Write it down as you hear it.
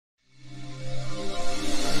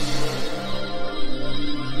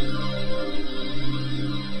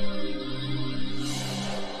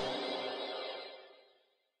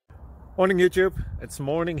Morning YouTube, it's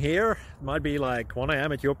morning here. It might be like 1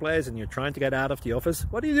 a.m. at your place and you're trying to get out of the office.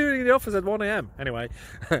 What are you doing in the office at 1 a.m? Anyway,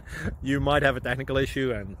 you might have a technical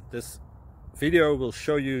issue and this video will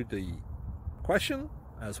show you the question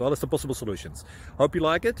as well as the possible solutions. Hope you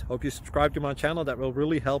like it, hope you subscribe to my channel. That will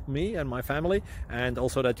really help me and my family, and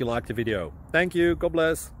also that you like the video. Thank you, God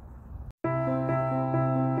bless.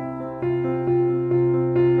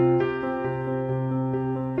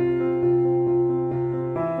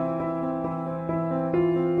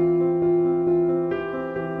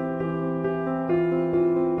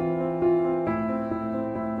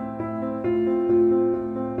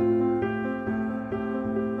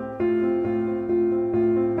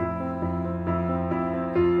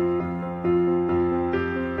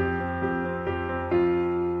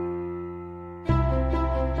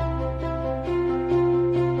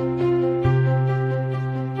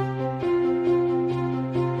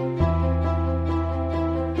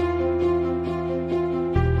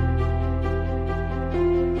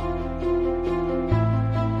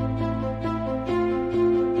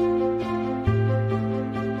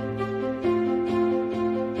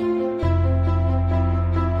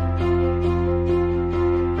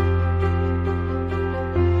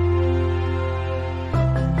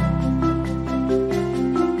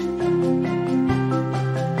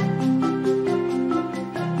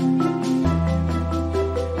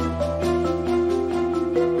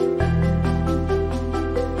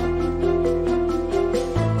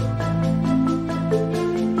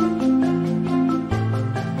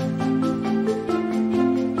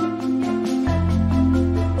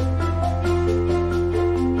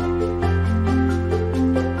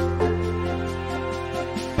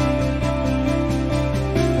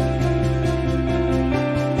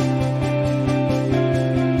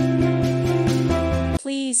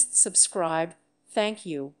 Please subscribe. Thank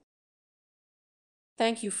you.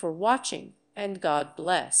 Thank you for watching, and God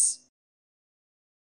bless.